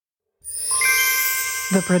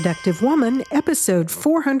The Productive Woman, episode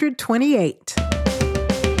 428.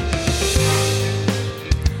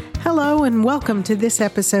 Hello and welcome to this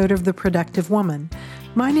episode of The Productive Woman.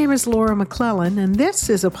 My name is Laura McClellan, and this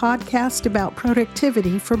is a podcast about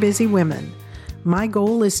productivity for busy women. My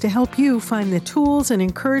goal is to help you find the tools and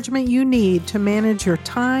encouragement you need to manage your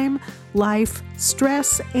time, life,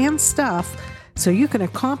 stress, and stuff so you can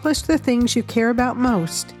accomplish the things you care about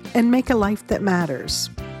most and make a life that matters.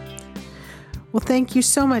 Well, thank you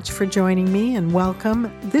so much for joining me and welcome.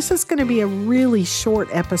 This is going to be a really short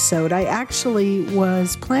episode. I actually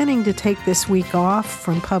was planning to take this week off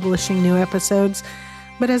from publishing new episodes,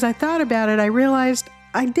 but as I thought about it, I realized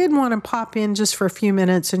I did want to pop in just for a few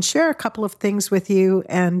minutes and share a couple of things with you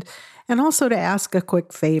and also to ask a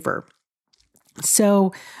quick favor.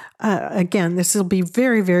 So again, this will be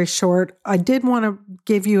very, very short. I did want to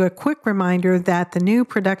give you a quick reminder that the new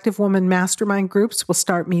Productive Woman Mastermind groups will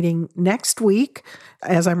start meeting next week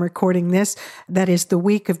as I'm recording this. That is the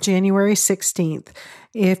week of January 16th.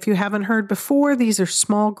 If you haven't heard before, these are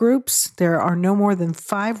small groups. There are no more than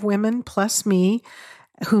 5 women plus me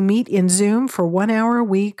who meet in Zoom for 1 hour a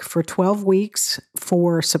week for 12 weeks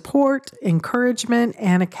for support, encouragement,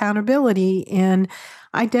 and accountability in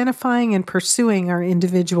identifying and pursuing our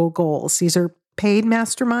individual goals. These are paid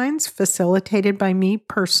masterminds facilitated by me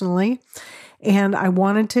personally. And I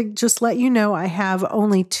wanted to just let you know I have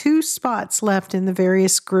only 2 spots left in the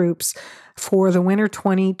various groups for the Winter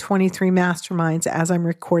 2023 Masterminds as I'm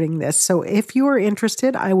recording this. So if you are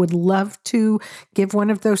interested, I would love to give one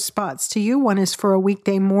of those spots to you. One is for a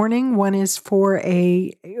weekday morning, one is for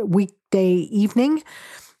a weekday evening.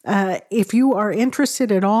 If you are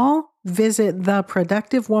interested at all, visit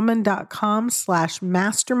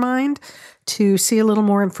theproductivewoman.com/mastermind to see a little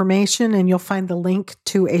more information, and you'll find the link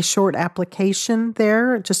to a short application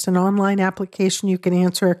there, just an online application. You can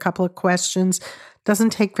answer a couple of questions. Doesn't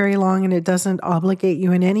take very long, and it doesn't obligate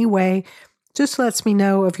you in any way. Just lets me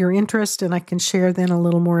know of your interest, and I can share then a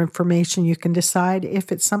little more information. You can decide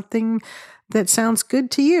if it's something that sounds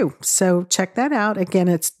good to you. So check that out. Again,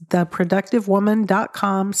 it's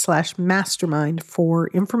theproductivewoman.com/mastermind for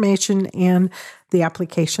information and the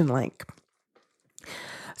application link.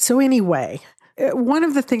 So anyway, one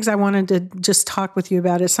of the things I wanted to just talk with you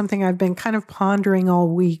about is something I've been kind of pondering all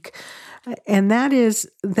week. And that is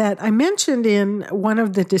that I mentioned in one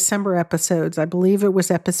of the December episodes, I believe it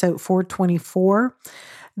was episode 424,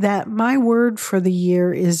 that my word for the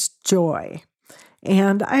year is joy.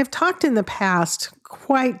 And I've talked in the past,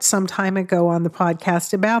 quite some time ago on the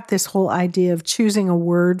podcast, about this whole idea of choosing a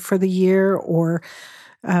word for the year, or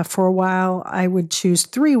for a while I would choose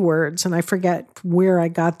 3 words, and I forget where I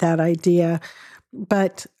got that idea.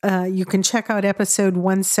 But you can check out episode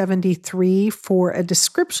 173 for a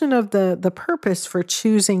description of the purpose for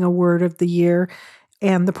choosing a word of the year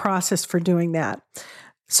and the process for doing that.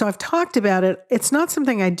 So I've talked about it. It's not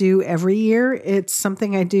something I do every year. It's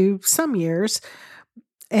something I do some years.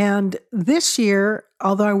 And this year,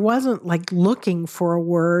 although I wasn't looking for a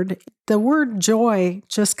word, the word joy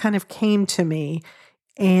just kind of came to me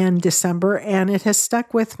in December, and it has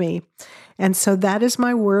stuck with me. And so that is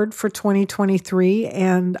my word for 2023.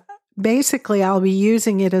 And basically, I'll be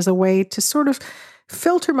using it as a way to sort of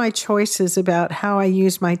filter my choices about how I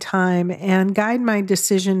use my time and guide my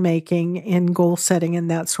decision-making in goal setting and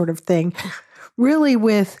that sort of thing. Really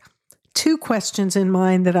with 2 questions in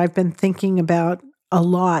mind that I've been thinking about a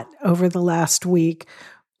lot over the last week.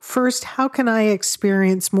 First, how can I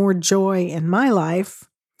experience more joy in my life?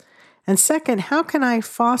 And second, how can I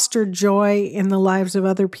foster joy in the lives of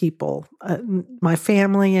other people, my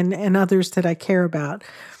family and others that I care about?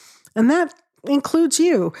 And that includes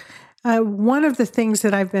you. One of the things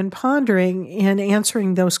that I've been pondering in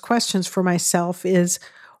answering those questions for myself is,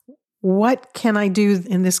 what can I do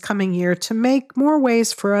in this coming year to make more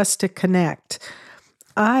ways for us to connect?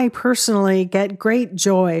 I personally get great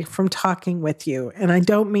joy from talking with you, and I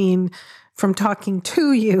don't mean from talking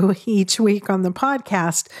to you each week on the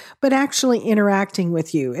podcast, but actually interacting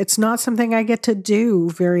with you. It's not something I get to do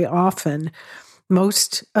very often.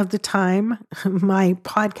 Most of the time, my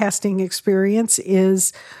podcasting experience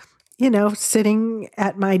is sitting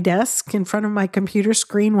at my desk in front of my computer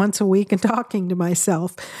screen once a week and talking to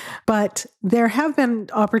myself. But there have been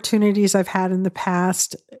opportunities I've had in the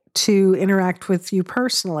past to interact with you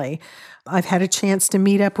personally. I've had a chance to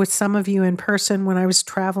meet up with some of you in person when I was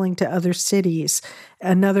traveling to other cities.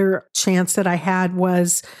 Another chance that I had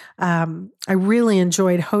was I really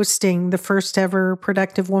enjoyed hosting the first ever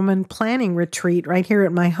Productive Woman planning retreat right here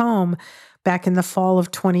at my home back in the fall of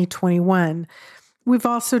 2021. We've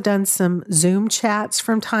also done some Zoom chats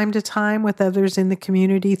from time to time with others in the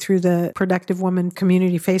community through the Productive Woman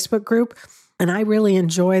Community Facebook group. And I really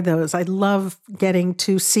enjoy those. I love getting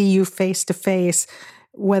to see you face to face,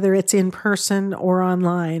 whether it's in person or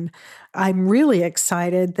online. I'm really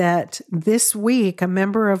excited that this week, a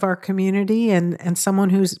member of our community and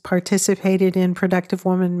someone who's participated in Productive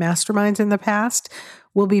Woman Masterminds in the past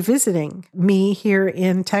will be visiting me here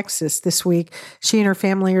in Texas this week. She and her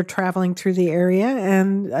family are traveling through the area,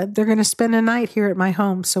 and they're going to spend a night here at my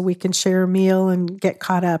home so we can share a meal and get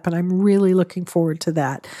caught up. And I'm really looking forward to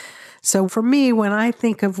that. So for me, when I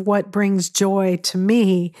think of what brings joy to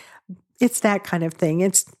me, it's that kind of thing.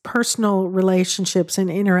 It's personal relationships and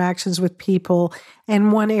interactions with people.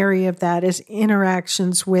 And one area of that is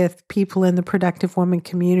interactions with people in the Productive Woman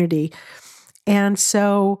community. And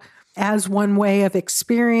so as one way of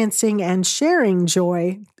experiencing and sharing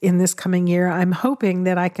joy in this coming year, I'm hoping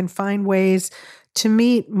that I can find ways to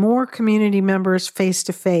meet more community members face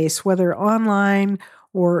to face, whether online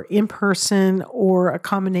or in person or a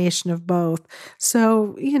combination of both.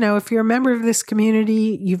 So, if you're a member of this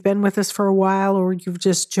community, you've been with us for a while, or you've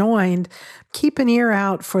just joined, keep an ear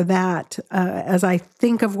out for that. As I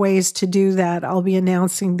think of ways to do that, I'll be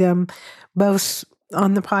announcing them both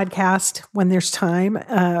on the podcast when there's time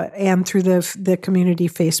and through the community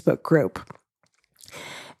Facebook group.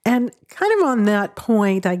 And kind of on that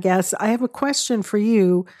point, I guess, I have a question for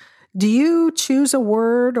you. Do you choose a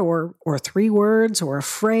word or 3 words or a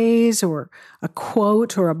phrase or a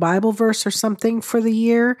quote or a Bible verse or something for the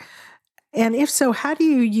year? And if so, how do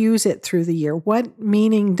you use it through the year? What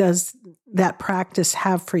meaning does that practice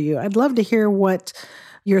have for you? I'd love to hear what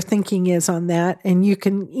your thinking is on that. And you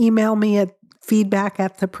can email me at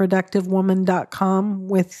feedback@theproductivewoman.com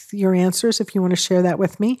with your answers if you want to share that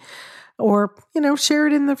with me. Or, share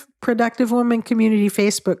it in the Productive Woman Community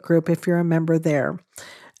Facebook group if you're a member there.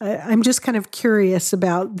 I'm just kind of curious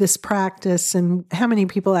about this practice and how many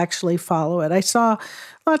people actually follow it. I saw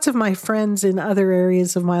lots of my friends in other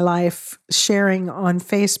areas of my life sharing on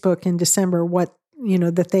Facebook in December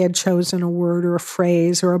that they had chosen a word or a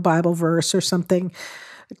phrase or a Bible verse or something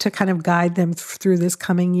to kind of guide them through this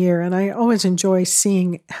coming year. And I always enjoy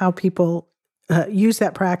seeing how people use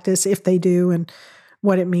that practice, if they do, and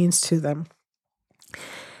what it means to them.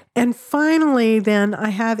 And finally, then, I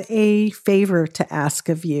have a favor to ask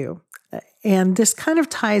of you. And this kind of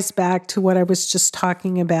ties back to what I was just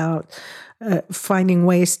talking about, finding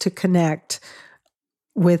ways to connect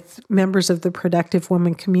with members of the Productive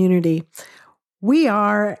Woman community. We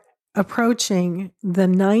are approaching the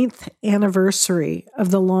 9th anniversary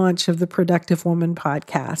of the launch of the Productive Woman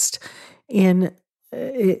podcast. In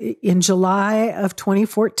July of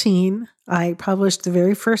 2014, I published the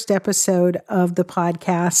very first episode of the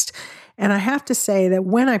podcast. And I have to say that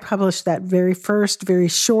when I published that very first, very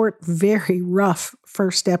short, very rough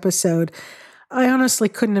first episode, I honestly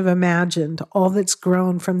couldn't have imagined all that's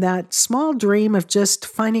grown from that small dream of just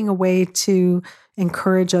finding a way to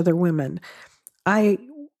encourage other women. I,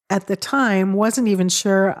 at the time, wasn't even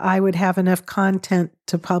sure I would have enough content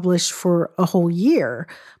to publish for a whole year,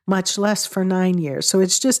 much less for 9 years. So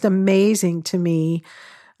it's just amazing to me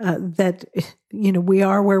that, we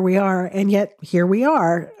are where we are, and yet here we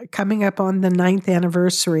are coming up on the 9th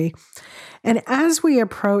anniversary. And as we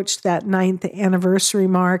approach that 9th anniversary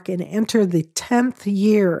mark and enter the 10th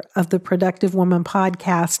year of the Productive Woman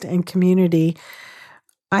podcast and community,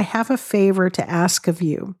 I have a favor to ask of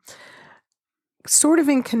you. Sort of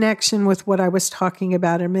in connection with what I was talking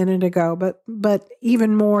about a minute ago, but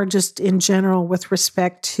even more just in general with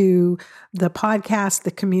respect to the podcast, the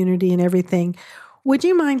community, and everything. Would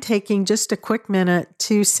you mind taking just a quick minute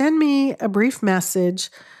to send me a brief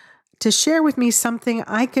message to share with me something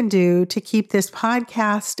I can do to keep this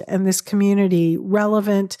podcast and this community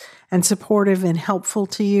relevant and supportive and helpful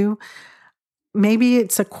to you? Maybe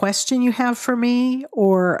it's a question you have for me,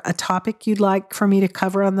 or a topic you'd like for me to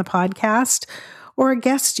cover on the podcast, or a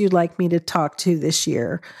guest you'd like me to talk to this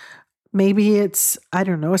year. Maybe it's,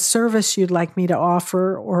 a service you'd like me to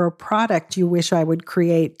offer, or a product you wish I would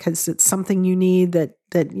create because it's something you need that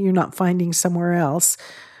you're not finding somewhere else,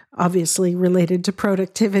 obviously related to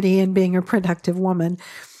productivity and being a productive woman.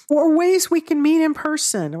 Or ways we can meet in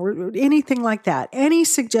person, or anything like that. Any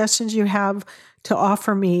suggestions you have to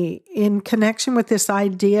offer me in connection with this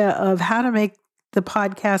idea of how to make the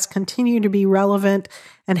podcast continue to be relevant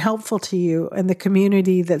and helpful to you and the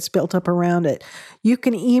community that's built up around it. You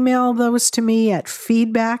can email those to me at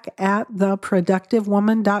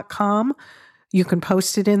feedback@theproductivewoman.com. You can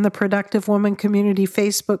post it in the Productive Woman Community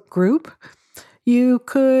Facebook group. You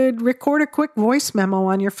could record a quick voice memo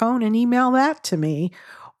on your phone and email that to me.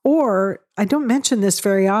 Or I don't mention this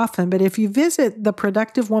very often, but if you visit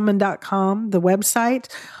theproductivewoman.com, the website,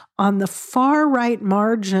 on the far right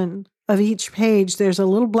margin of each page, there's a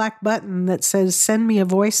little black button that says, send me a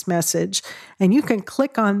voice message. And you can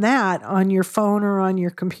click on that on your phone or on your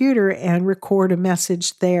computer and record a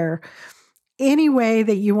message there. Any way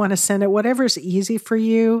that you want to send it, whatever's easy for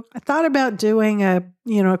you. I thought about doing a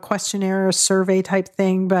questionnaire or survey type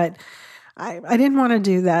thing, but I didn't want to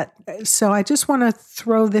do that. So I just want to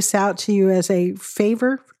throw this out to you as a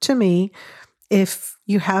favor to me. If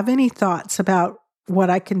you have any thoughts about what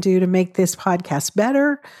I can do to make this podcast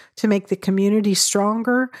better, to make the community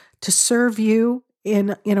stronger, to serve you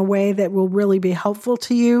in a way that will really be helpful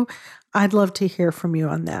to you, I'd love to hear from you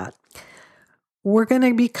on that. We're going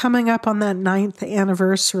to be coming up on that 9th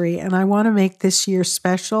anniversary, and I want to make this year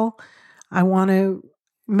special. I want to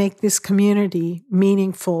make this community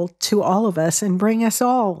meaningful to all of us and bring us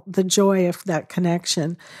all the joy of that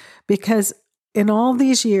connection. Because in all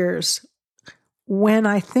these years, when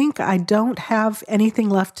I think I don't have anything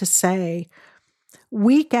left to say,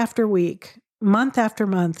 week after week, month after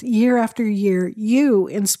month, year after year, you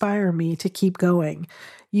inspire me to keep going.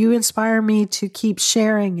 You inspire me to keep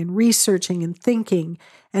sharing and researching and thinking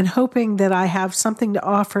and hoping that I have something to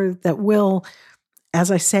offer that will, as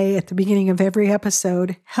I say at the beginning of every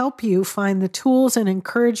episode, help you find the tools and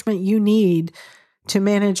encouragement you need to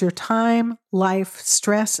manage your time, life,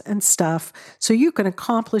 stress, and stuff so you can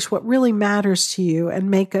accomplish what really matters to you and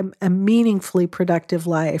make a meaningfully productive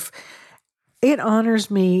life. It honors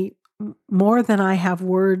me more than I have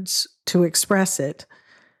words to express it,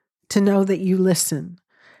 to know that you listen.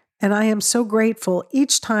 And I am so grateful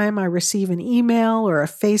each time I receive an email or a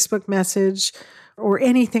Facebook message or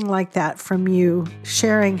anything like that from you,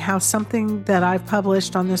 sharing how something that I've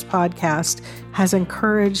published on this podcast has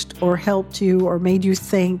encouraged or helped you or made you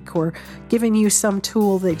think or given you some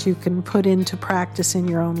tool that you can put into practice in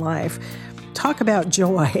your own life. Talk about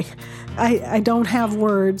joy. I don't have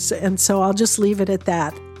words, and so I'll just leave it at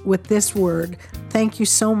that with this word. Thank you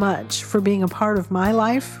so much for being a part of my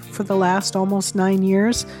life for the last almost 9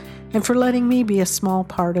 years and for letting me be a small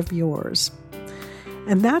part of yours.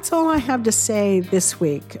 And that's all I have to say this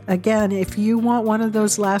week. Again, if you want one of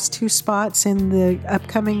those last 2 spots in the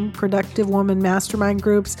upcoming Productive Woman Mastermind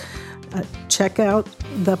groups, check out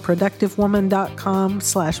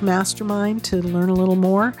theproductivewoman.com/mastermind to learn a little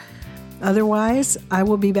more. Otherwise, I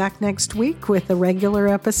will be back next week with a regular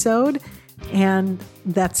episode. And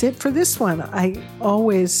that's it for this one. I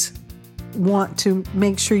always want to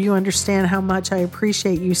make sure you understand how much I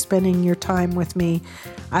appreciate you spending your time with me.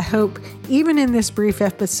 I hope, even in this brief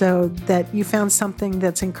episode, that you found something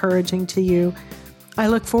that's encouraging to you. I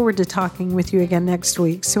look forward to talking with you again next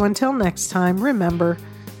week. So until next time, remember,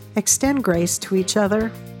 extend grace to each other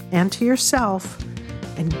and to yourself,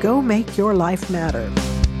 and go make your life matter.